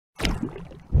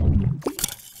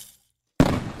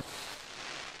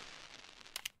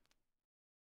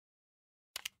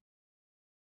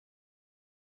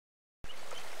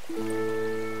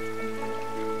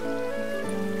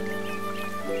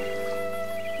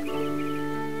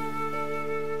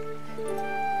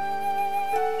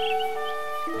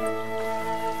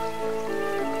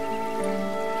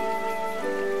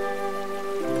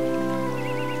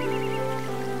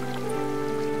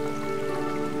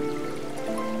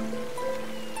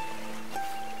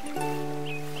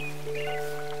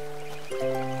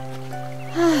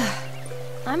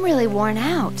I'm really worn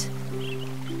out.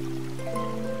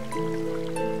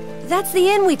 That's the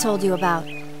inn we told you about.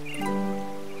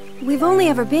 We've only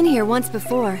ever been here once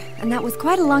before, and that was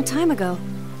quite a long time ago.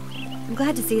 I'm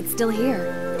glad to see it's still here.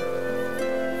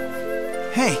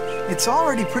 Hey, it's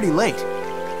already pretty late.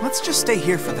 Let's just stay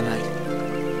here for the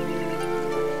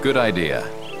night. Good idea.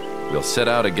 We'll set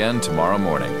out again tomorrow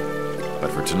morning. But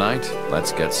for tonight,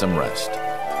 let's get some rest.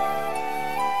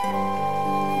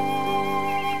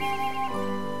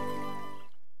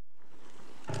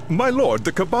 My lord,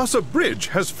 the Cabasa Bridge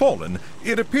has fallen.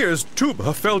 It appears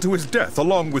Tuba fell to his death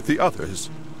along with the others.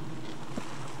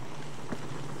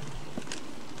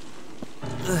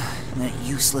 That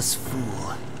useless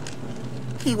fool.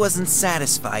 He wasn't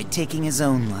satisfied taking his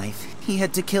own life. He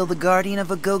had to kill the guardian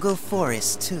of a go-go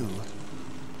forest, too.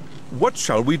 What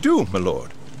shall we do, my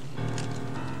lord?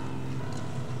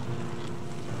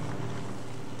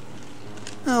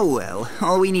 Oh well,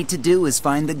 all we need to do is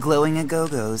find the glowing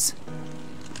Agogos.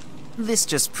 This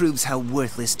just proves how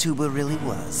worthless Tuba really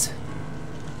was.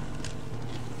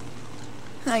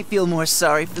 I feel more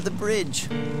sorry for the bridge.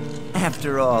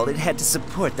 After all, it had to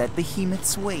support that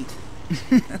behemoth's weight.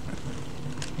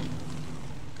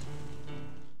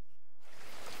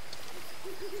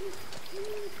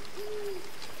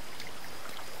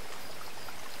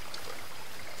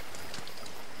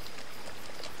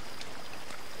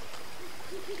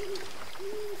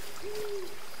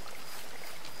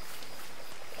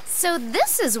 So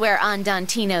this is where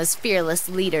Andantino's fearless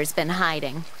leader's been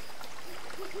hiding.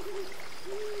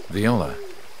 Viola,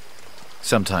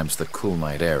 sometimes the cool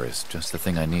night air is just the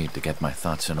thing I need to get my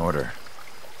thoughts in order.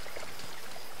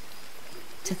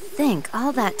 To think,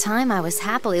 all that time I was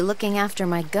happily looking after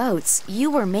my goats,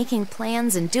 you were making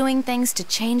plans and doing things to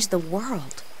change the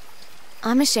world.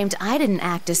 I'm ashamed I didn't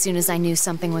act as soon as I knew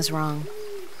something was wrong.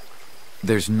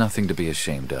 There's nothing to be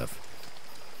ashamed of.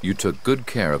 You took good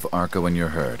care of Arco and your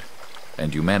herd,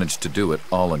 and you managed to do it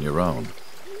all on your own.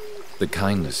 The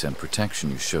kindness and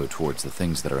protection you show towards the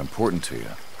things that are important to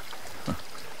you.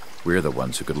 We're the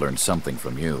ones who could learn something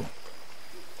from you.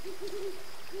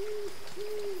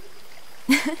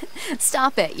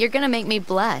 Stop it, you're gonna make me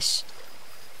blush.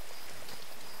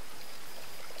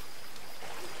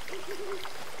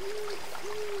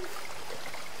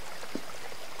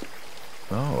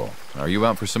 Oh, are you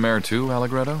out for some air too,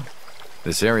 Allegretto?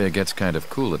 This area gets kind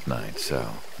of cool at night, so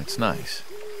it's nice.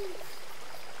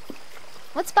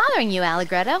 What's bothering you,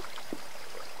 Allegretto?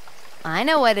 I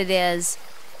know what it is.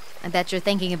 I bet you're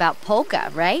thinking about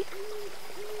polka, right?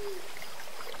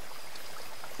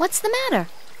 What's the matter?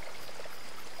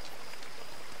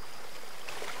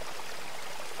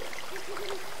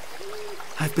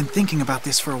 I've been thinking about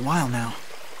this for a while now.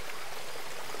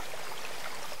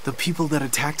 The people that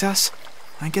attacked us,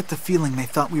 I get the feeling they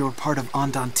thought we were part of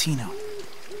Andantino.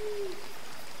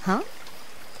 Huh?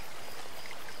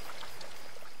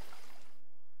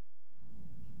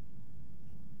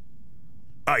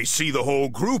 I see the whole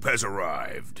group has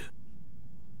arrived.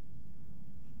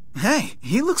 Hey,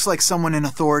 he looks like someone in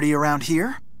authority around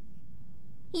here.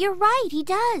 You're right, he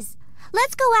does.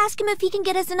 Let's go ask him if he can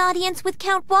get us an audience with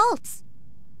Count Waltz.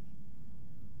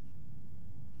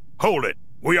 Hold it.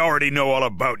 We already know all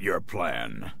about your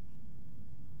plan.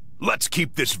 Let's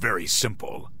keep this very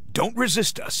simple. Don't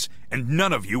resist us, and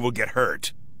none of you will get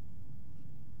hurt.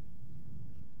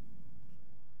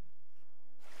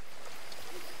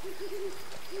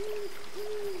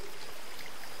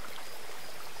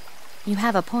 You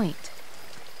have a point.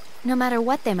 No matter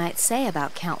what they might say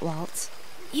about Count Waltz,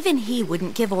 even he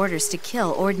wouldn't give orders to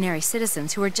kill ordinary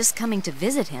citizens who are just coming to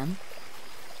visit him.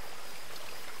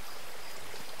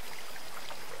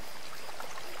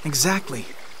 Exactly.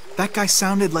 That guy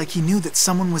sounded like he knew that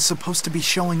someone was supposed to be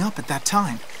showing up at that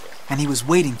time, and he was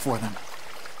waiting for them.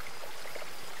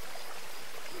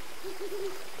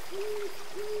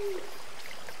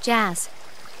 Jazz,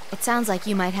 it sounds like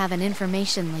you might have an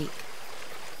information leak.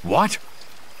 What?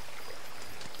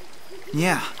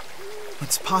 Yeah.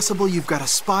 It's possible you've got a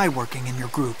spy working in your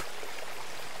group.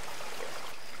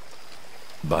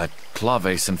 But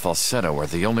Claves and Falsetto are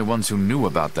the only ones who knew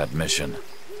about that mission.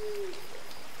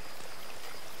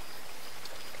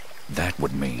 That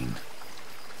would mean...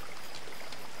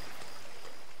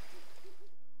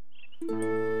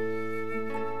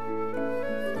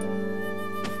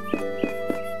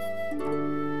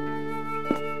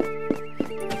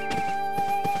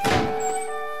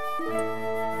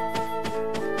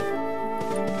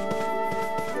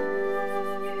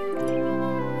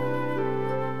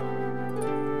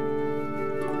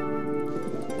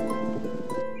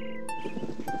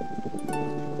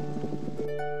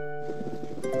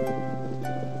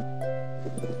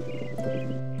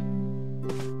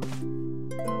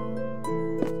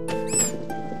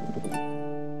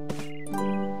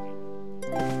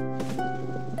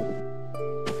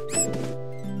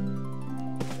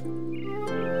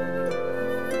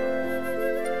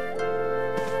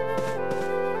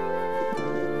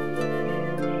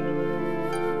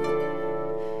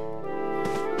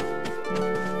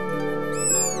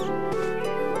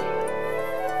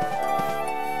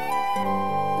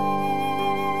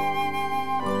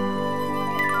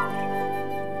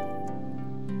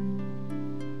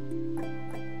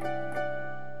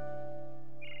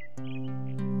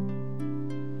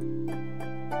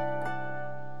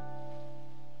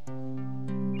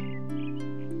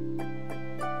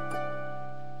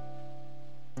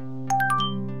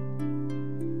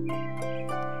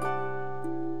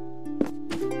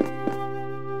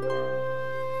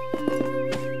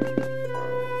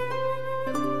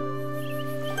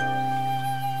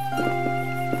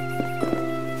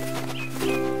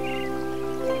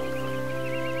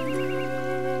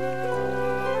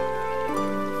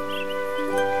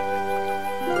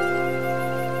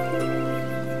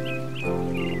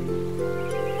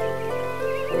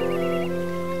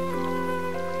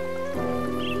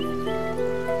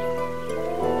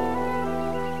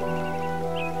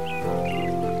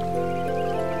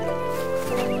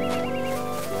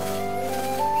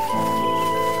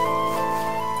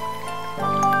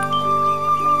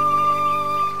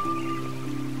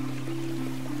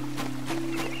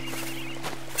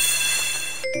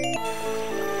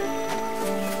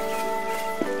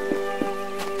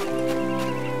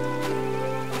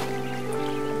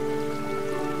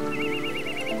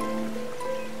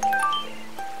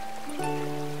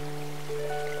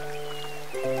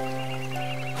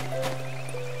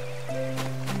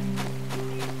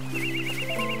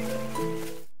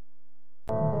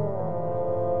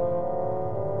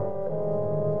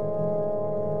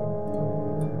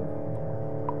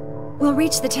 We'll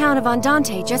reach the town of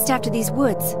Andante just after these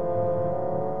woods.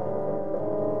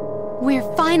 We're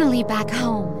finally back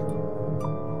home.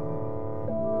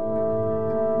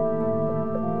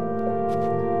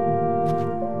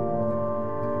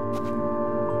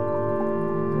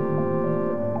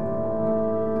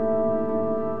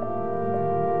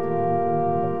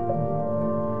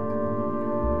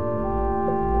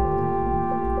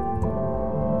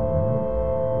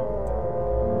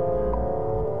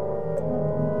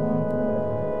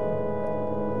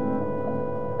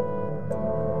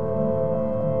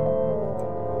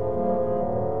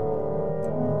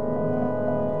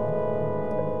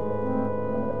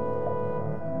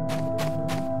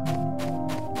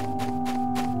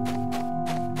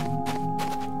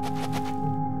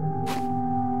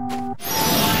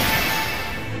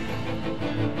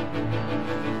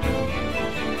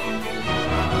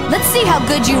 Let's see how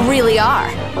good you really are.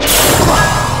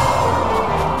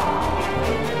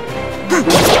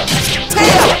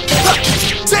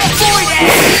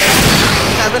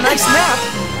 Have a nice nap.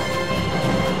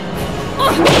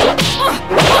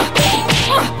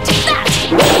 Take that!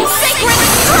 Sacred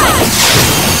strike!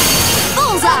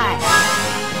 Bullseye!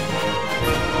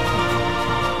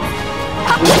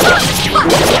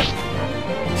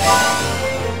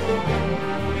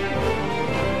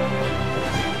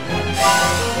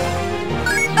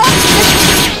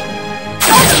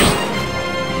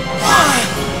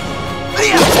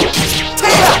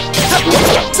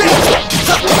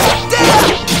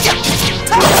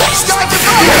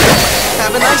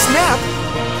 Have a nice nap.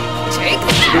 Take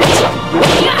that!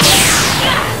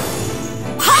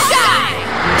 Hawkeye!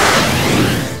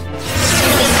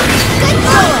 Good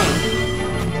going!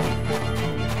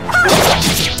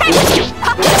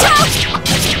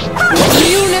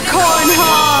 Unicorn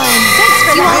horn! Thanks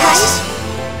for that!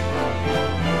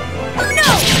 No!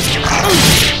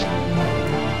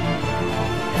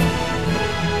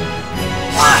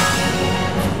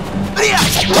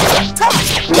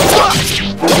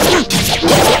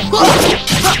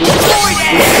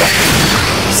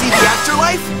 See the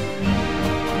afterlife?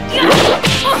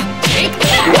 Take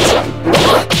that!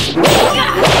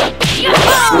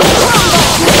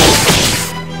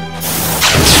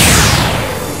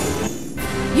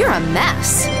 You're a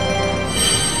mess.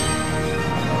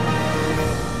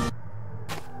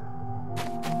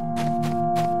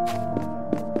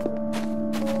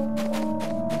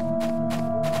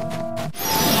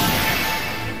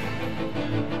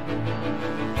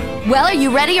 Well, are you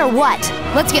ready or what?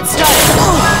 Let's get started.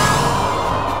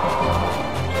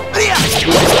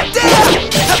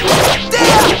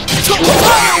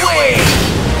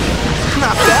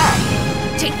 Not bad.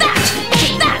 Take that!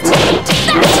 Take that! Take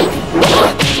that!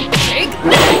 Take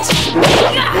that!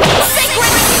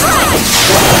 Sacred strike!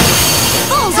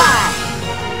 Bullseye!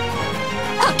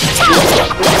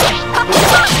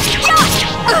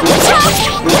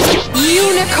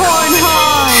 Unicorn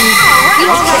horn! You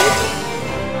alright?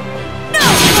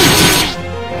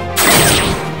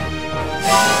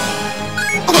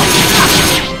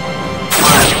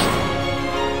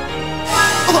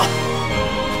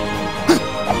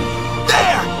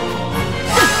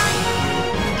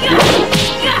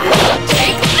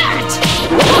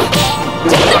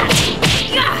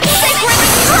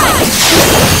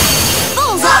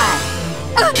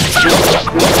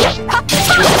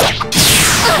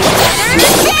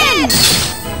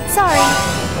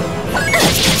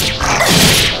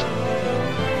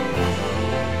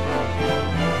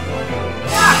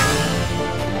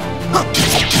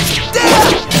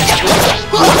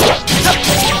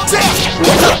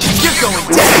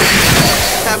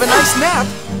 Have a nice nap.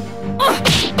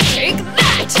 Take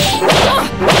that!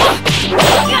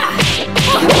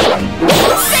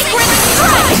 Sacred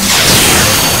strike!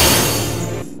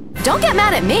 Don't get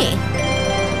mad at me.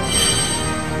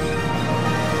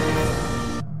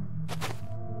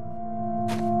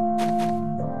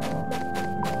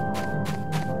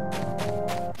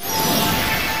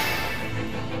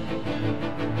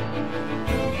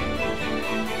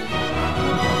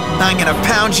 I'm gonna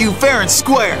pound you fair and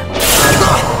square.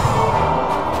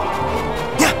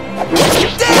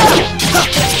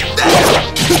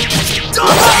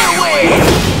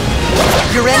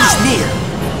 Your end is near.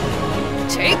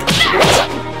 Take that!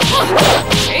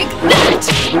 Take that!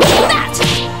 That!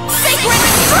 Sacred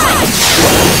strike!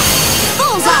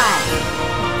 Bullseye!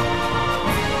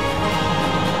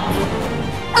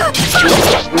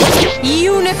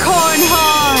 Unicorn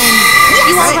horn!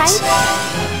 You alright?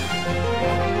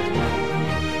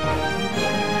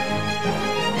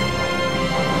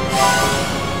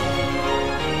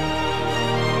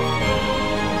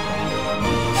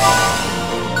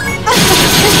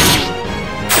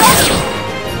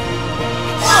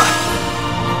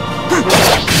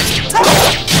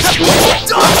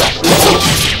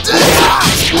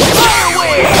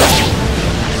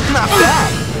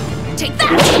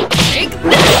 Take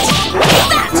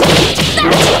that!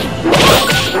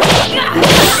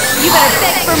 You better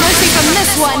beg for mercy from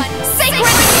this one!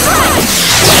 Sacred strike!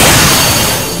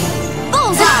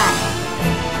 Bullseye!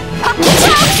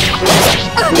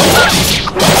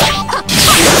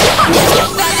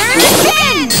 Feathers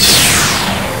spin!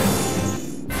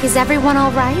 Is everyone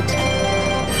all right?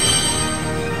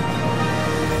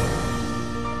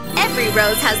 Every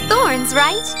rose has thorns,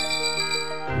 right?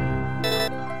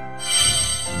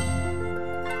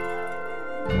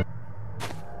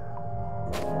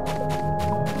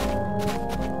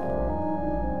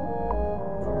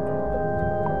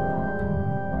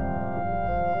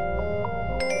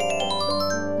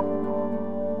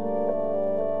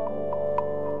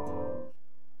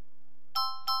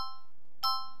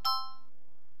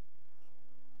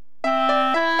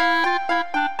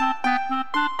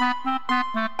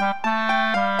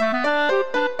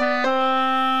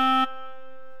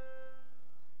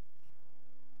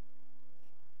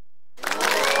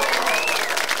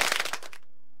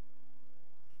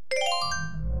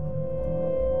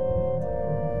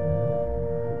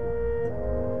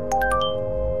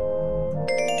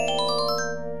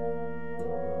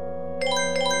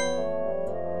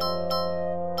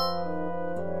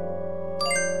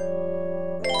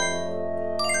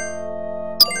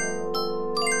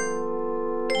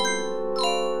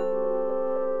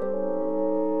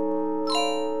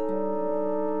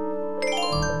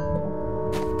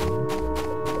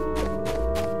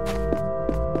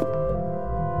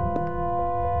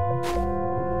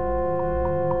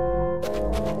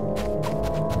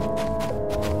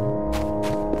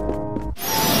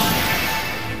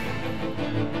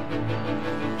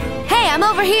 I'm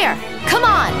over here. Come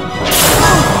on.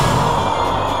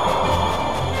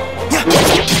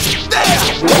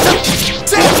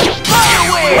 Fire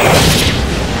away!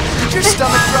 Did your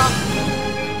stomach drop?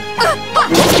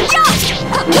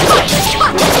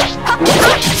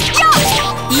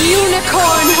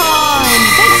 Unicorn horn.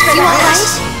 Thanks for that.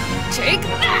 Take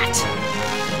that.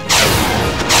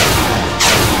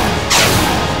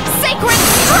 Sacred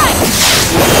strike.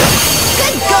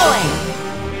 Good going.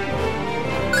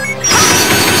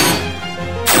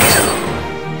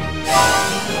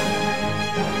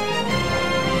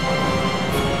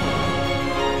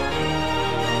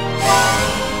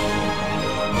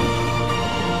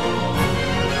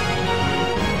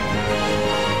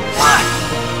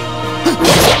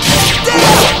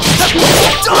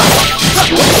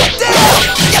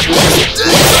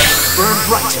 Burn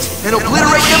bright and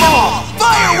obliterate them all!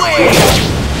 Fire away!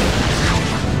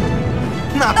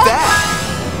 Not bad!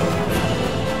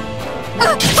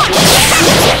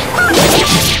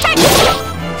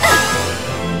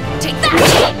 Take that!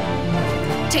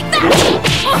 Take that!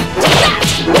 Take that!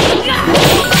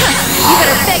 You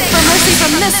better beg for mercy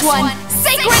from this one!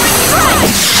 Sacred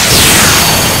strike!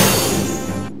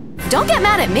 Don't get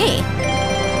mad at me!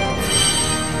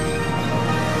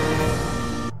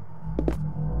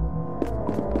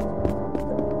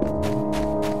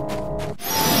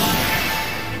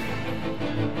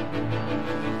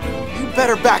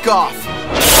 Better back off!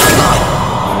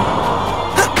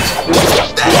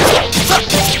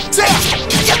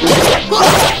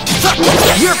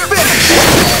 You're finished!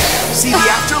 See the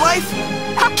afterlife?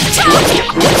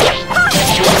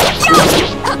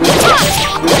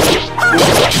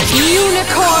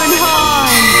 Unicorn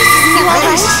horn! You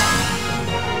alright?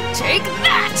 Take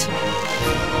that!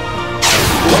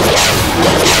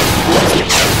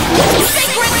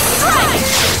 Sacred strike!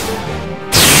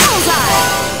 Bullseye!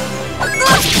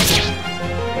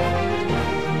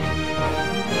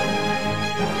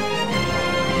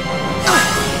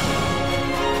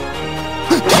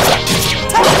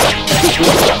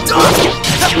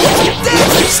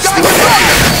 Sky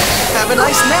goodbye! Have a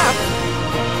nice nap!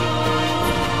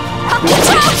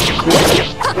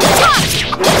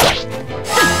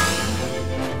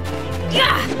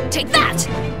 Take that!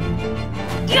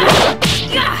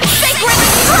 Sacred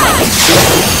strike!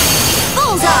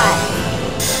 Bullseye!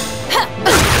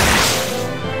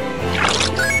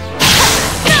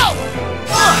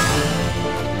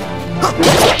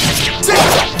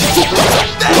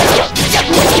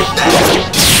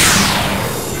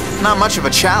 Not much of a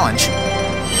challenge.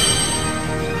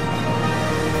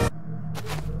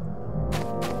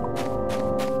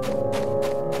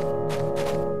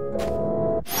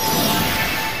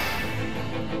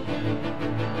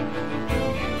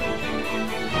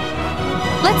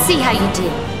 Let's see how you do.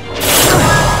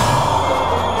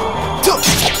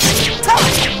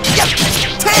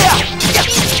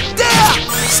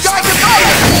 Sky goodbye!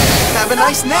 Have a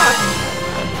nice nap!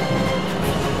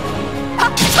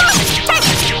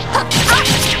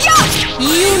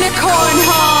 Unicorn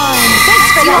horn! Thanks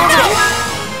for that!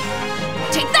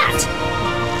 Take that!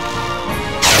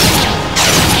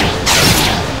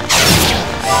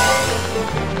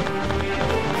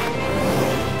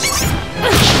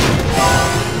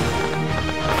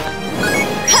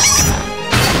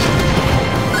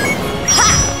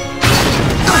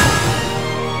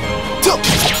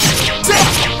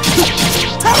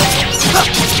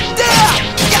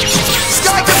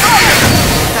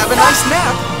 Have a nice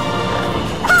nap.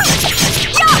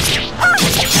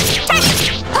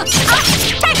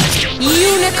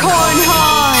 Unicorn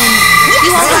horn!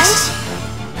 You alright?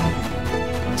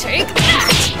 Take that!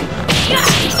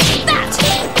 That!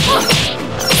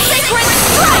 Sacred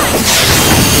strike!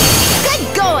 Good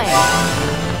going!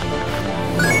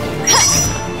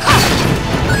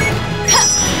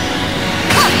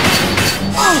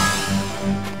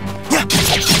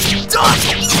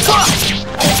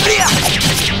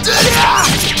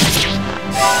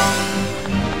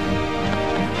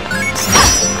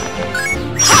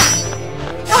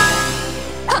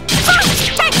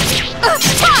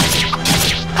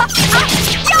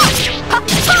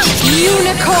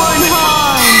 Unicorn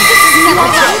horn! You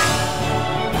alright?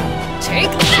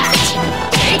 Take that!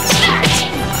 Take that!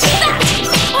 That!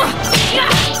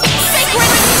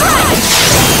 Sacred strike!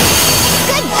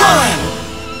 Good going!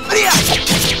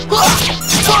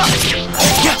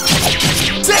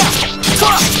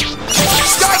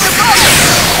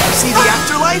 See the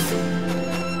afterlife?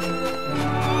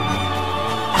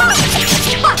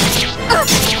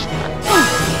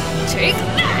 Take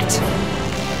that!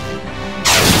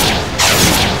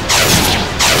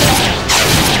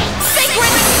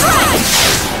 Sacred strike!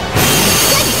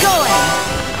 Get going!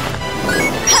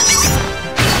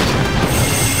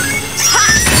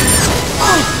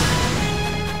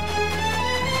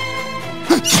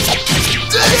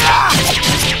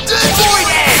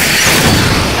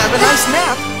 Have a nice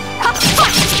nap.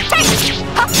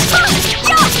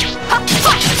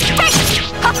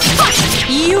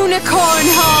 Unicorn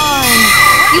horn!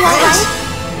 You alright?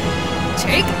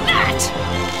 Take that!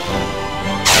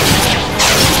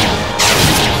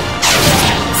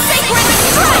 Sacred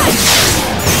strike!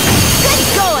 Good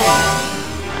going!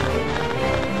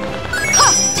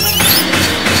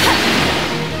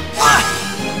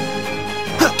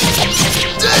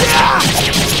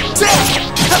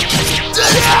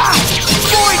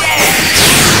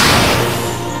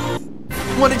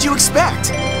 What did you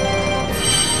expect?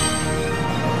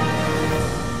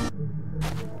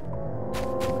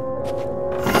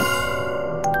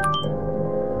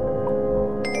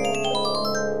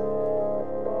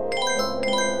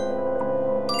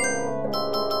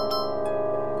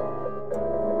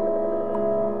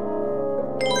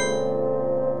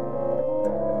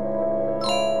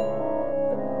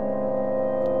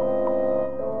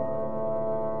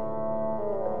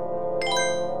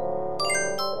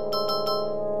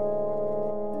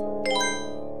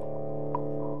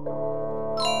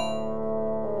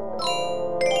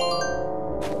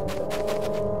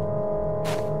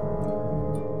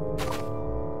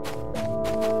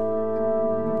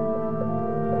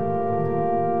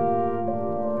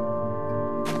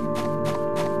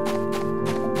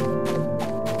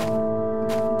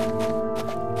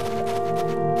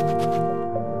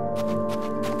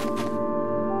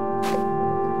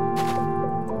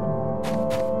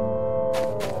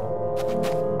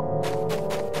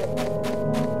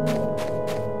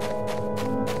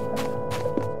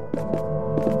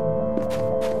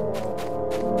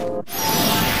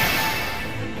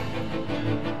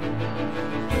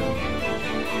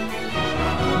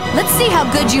 Let's see how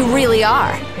good you really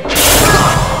are.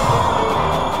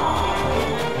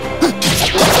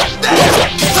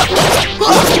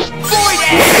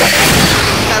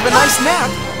 Have a nice nap.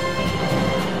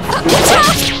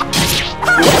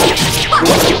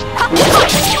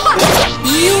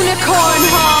 Unicorn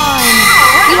horn!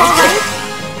 You alright?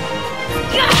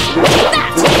 Take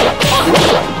that!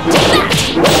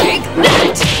 Take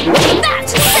that!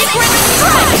 Sacred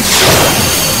strike!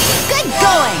 Good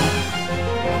going!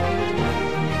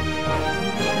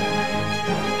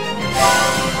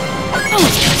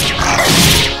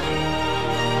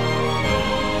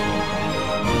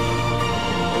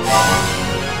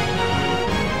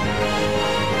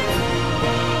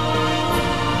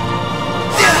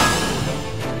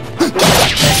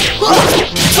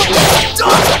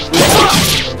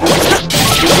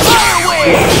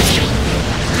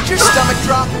 Did your stomach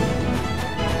drop?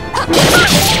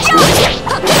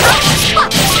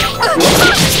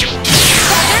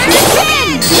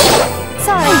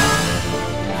 Sorry.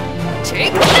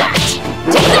 Take that!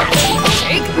 Take that!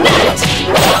 Take that!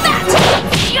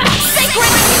 That!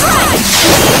 Sacred strike!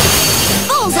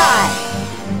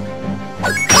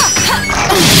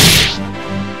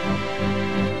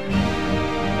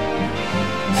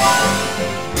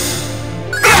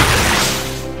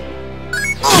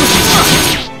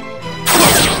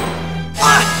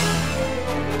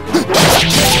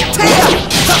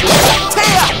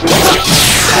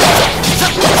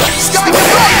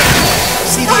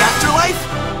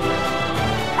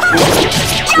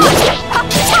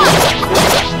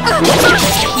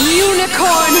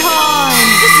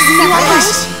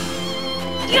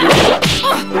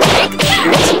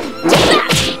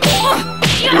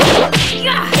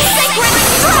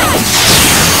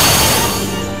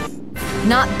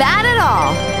 Not bad at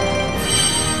all.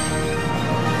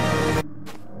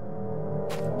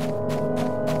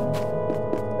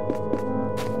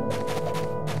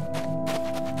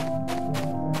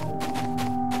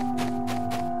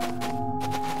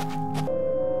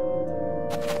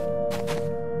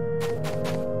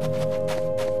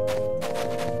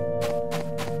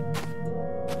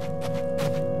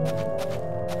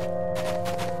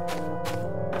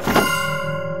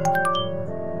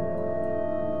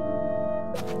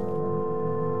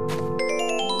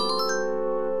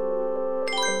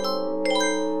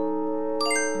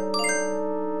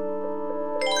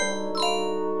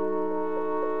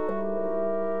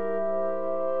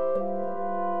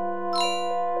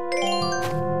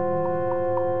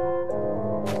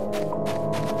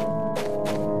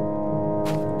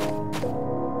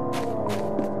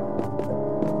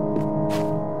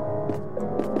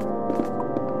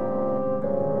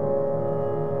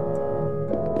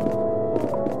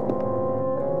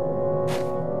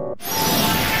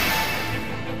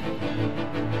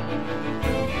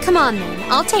 Come on then,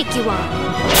 I'll take you on.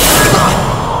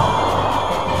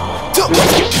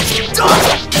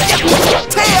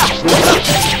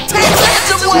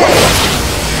 Hands away!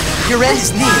 Your end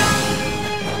is near.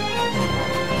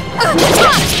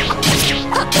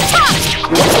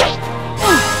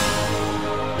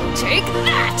 Take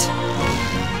that!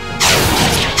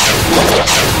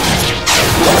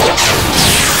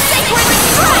 Sacred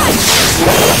strike!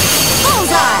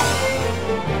 Bullseye!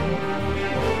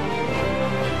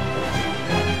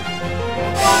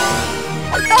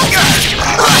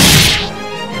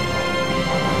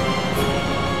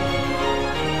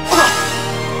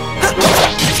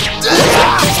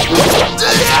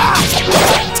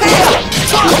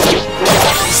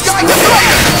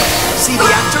 See the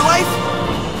afterlife?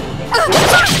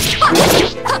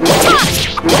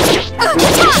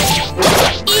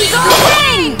 Eagle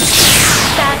wing!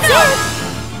 That's it!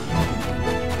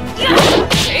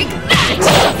 Take that!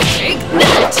 Take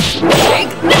that!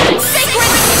 Take that!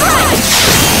 Sacred strike!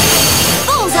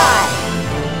 Bullseye!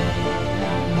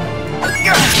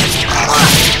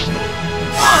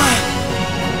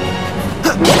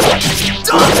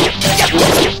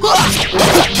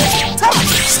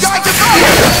 Sky to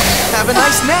fire! Have a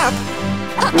nice nap.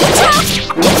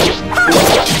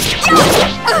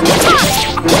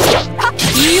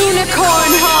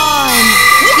 Unicorn horn!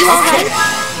 You alright?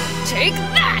 Take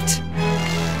that!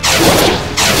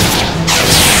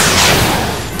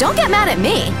 Don't get mad at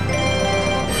me.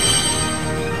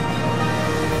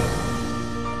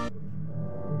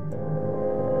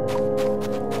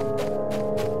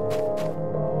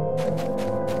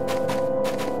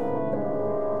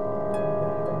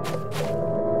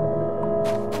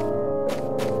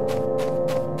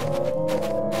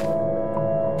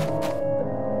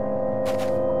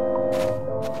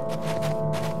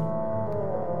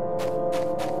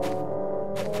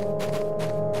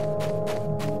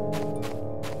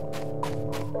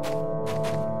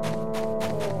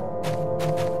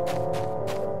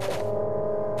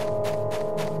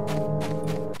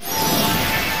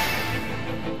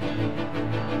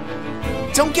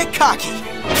 Don't get cocky.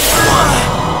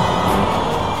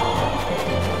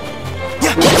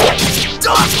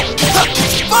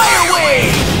 Fire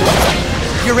wave!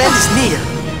 Your end is near.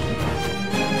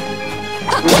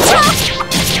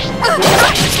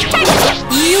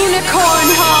 Unicorn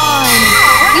horn!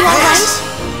 You alright?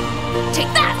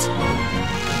 Take that!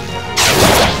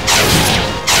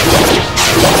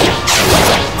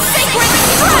 Sacred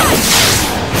strike!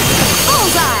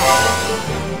 Bullseye!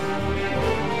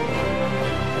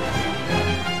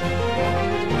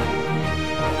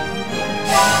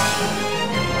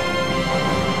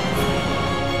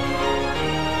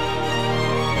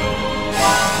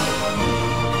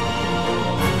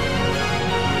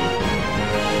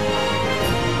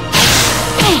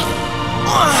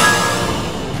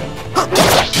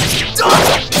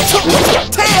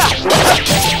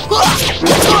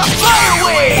 Fire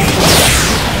wave!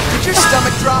 Did your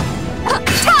stomach drop?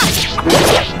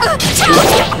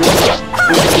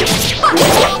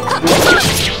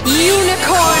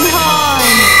 Unicorn horn!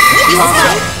 You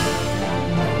alright?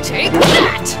 Take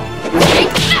that!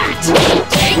 Take that!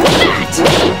 Take that!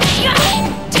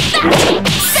 Take that!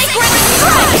 Sacred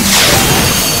strike!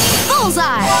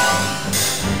 Bullseye!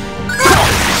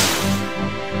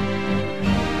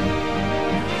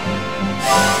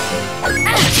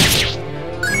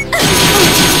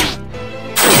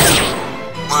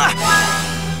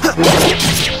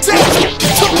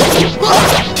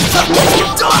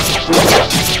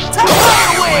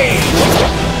 Fire wave!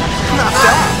 Not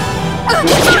bad.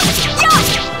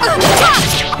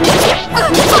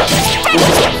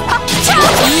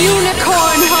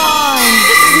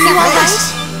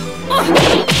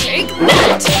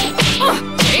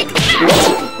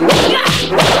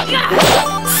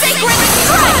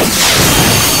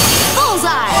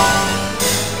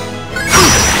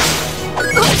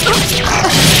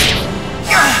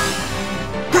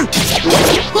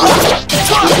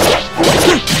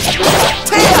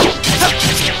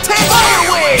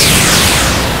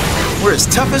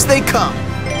 as they come.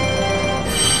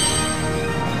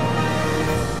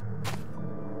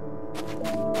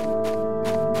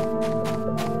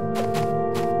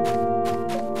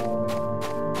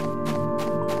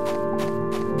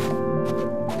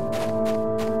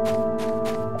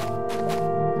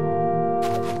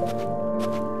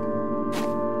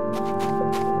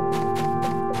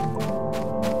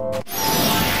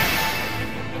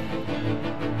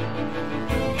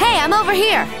 I'm over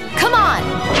here. Come on.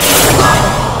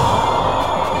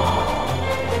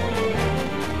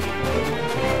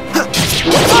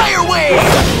 Fire wave!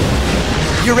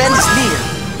 Your end is near.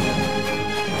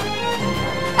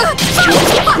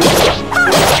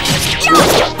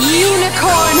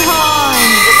 Unicorn horn!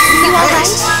 You all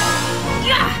right?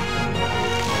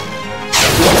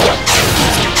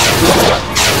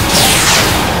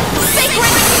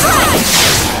 Sacred strike!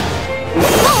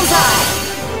 Bullseye!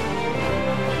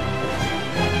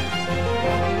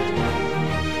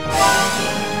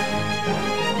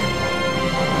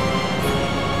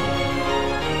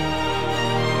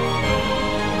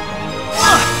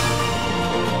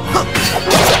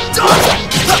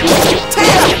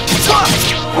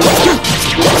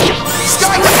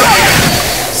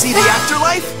 See the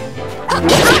afterlife?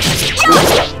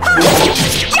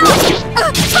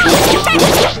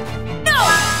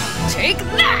 Take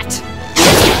that!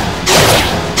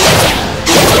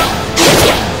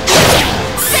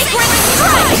 Sacred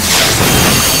strike!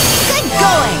 Good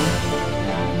going!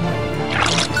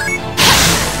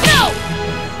 No!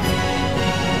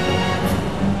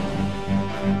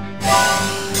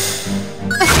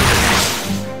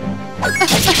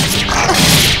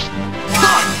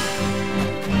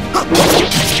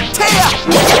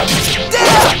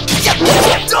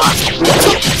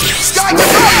 Sky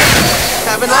fire!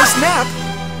 Have a nice nap.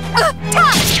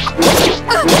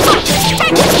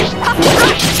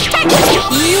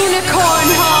 Unicorn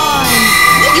horn!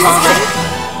 You all right?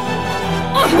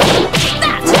 Take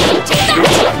that!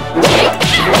 Take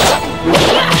that!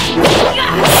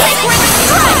 Sacred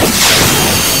strike!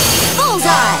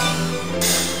 Bullseye!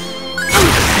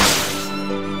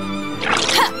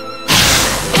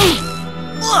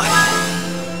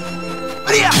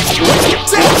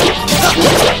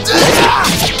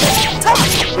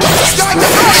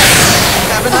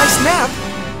 Have a nice nap.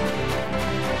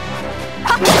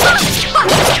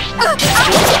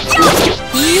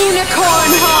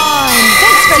 Unicorn horn!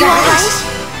 Thanks for that.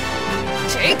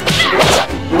 Take that!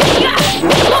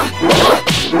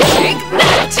 Take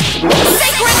that!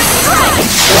 Sacred strike!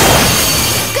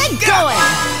 Good going!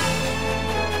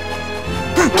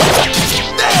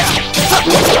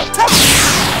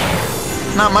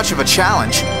 Not much of a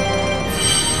challenge.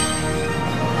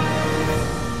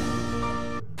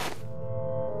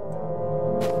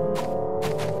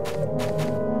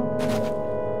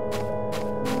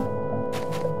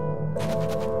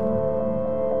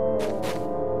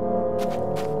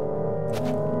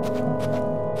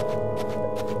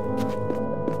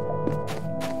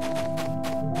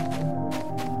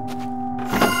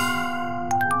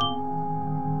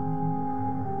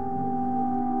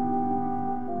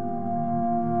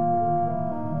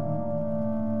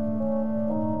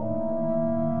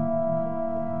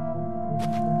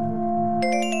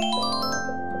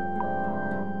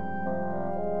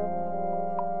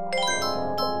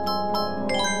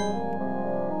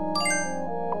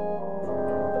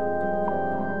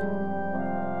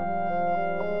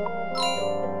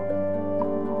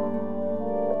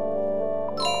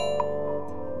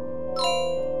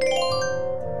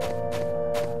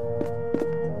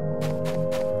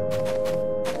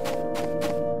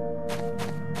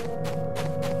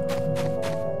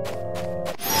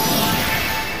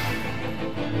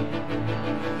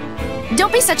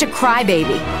 Don't be such a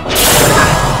crybaby.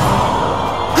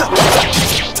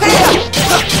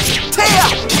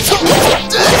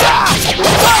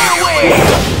 Fire wave!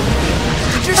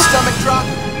 Did your stomach drop?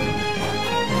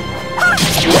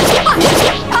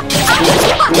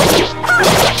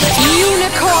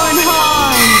 Unicorn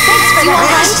horn! Thanks for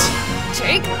that.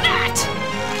 Take that!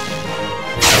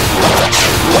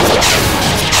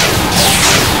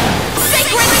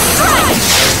 Sacred strike!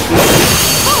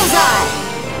 Bullseye!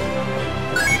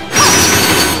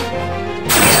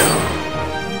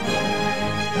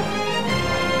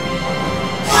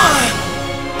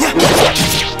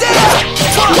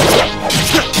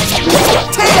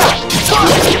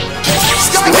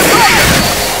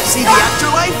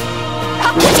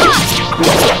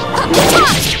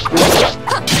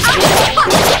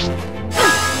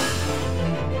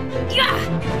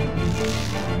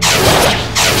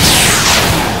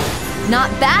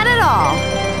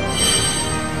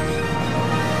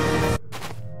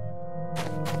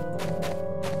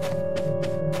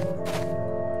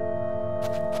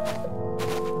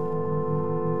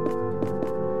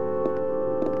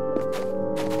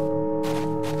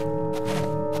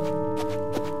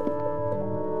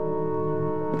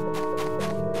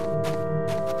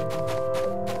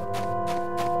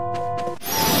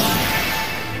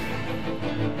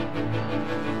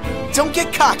 Don't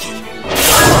get cocky.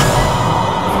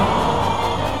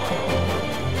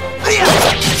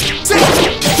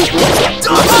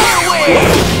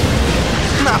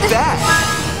 Not bad.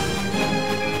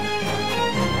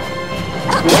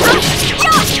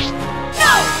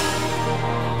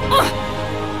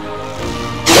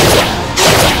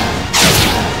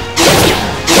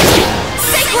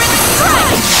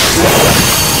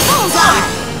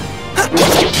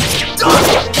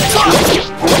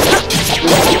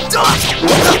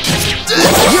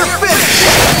 You're finished!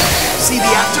 See the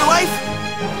afterlife?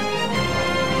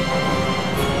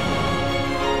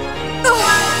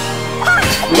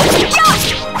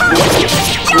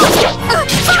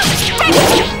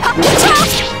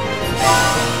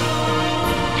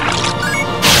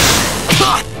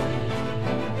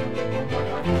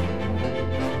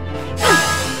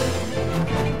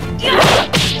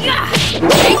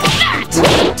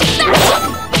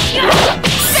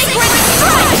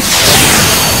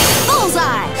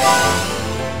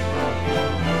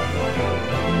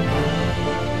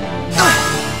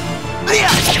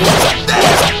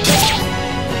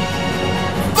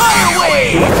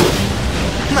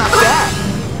 Not bad.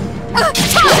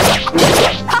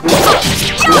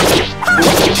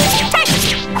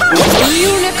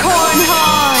 Unicorn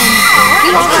horn!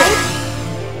 You alright?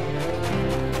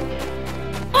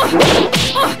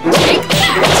 Take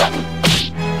that!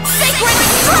 Sacred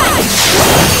strike!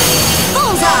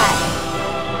 Bullseye!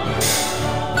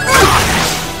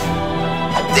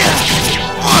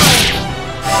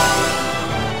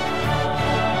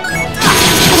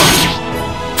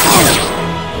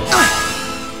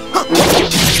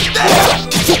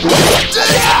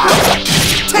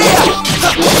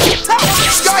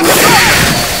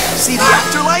 See the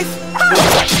afterlife?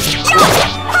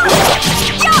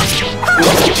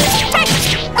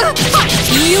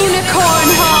 Unicorn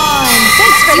horn!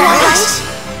 Thanks for that!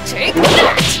 Take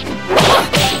that!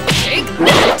 Take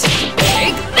that!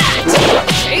 Take that!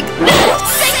 Take that!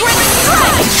 Sacred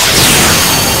strike!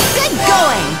 Good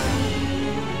going!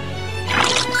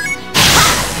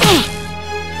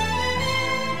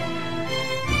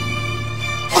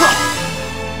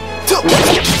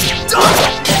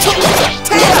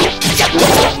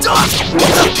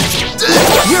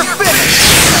 You're finished!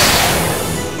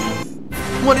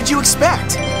 What did you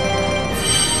expect?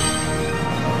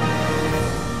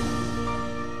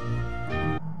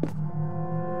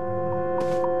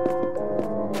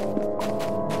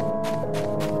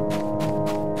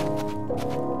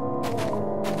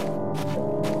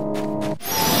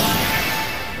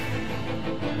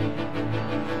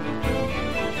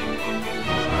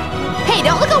 Hey,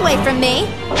 don't look away from me!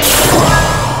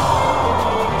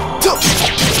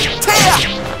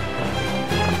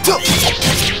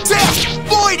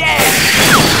 Void Edge!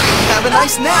 Have a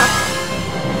nice nap!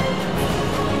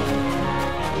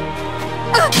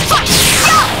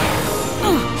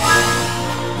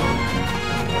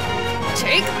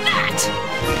 Take that!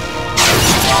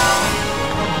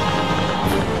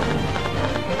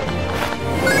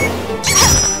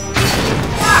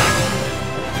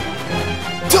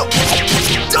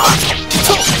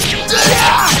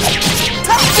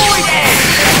 Void Edge!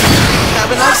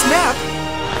 Have a nice nap!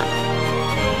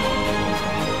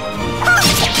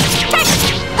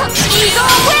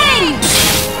 Eagle winning!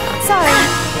 Sorry.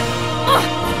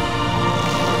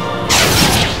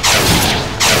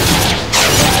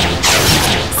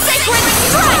 Sacred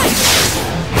strike!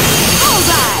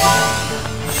 Bullseye!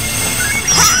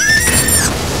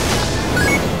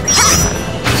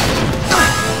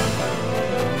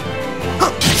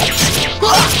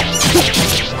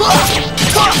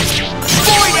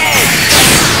 Void Edge!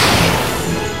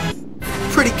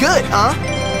 Pretty good, huh?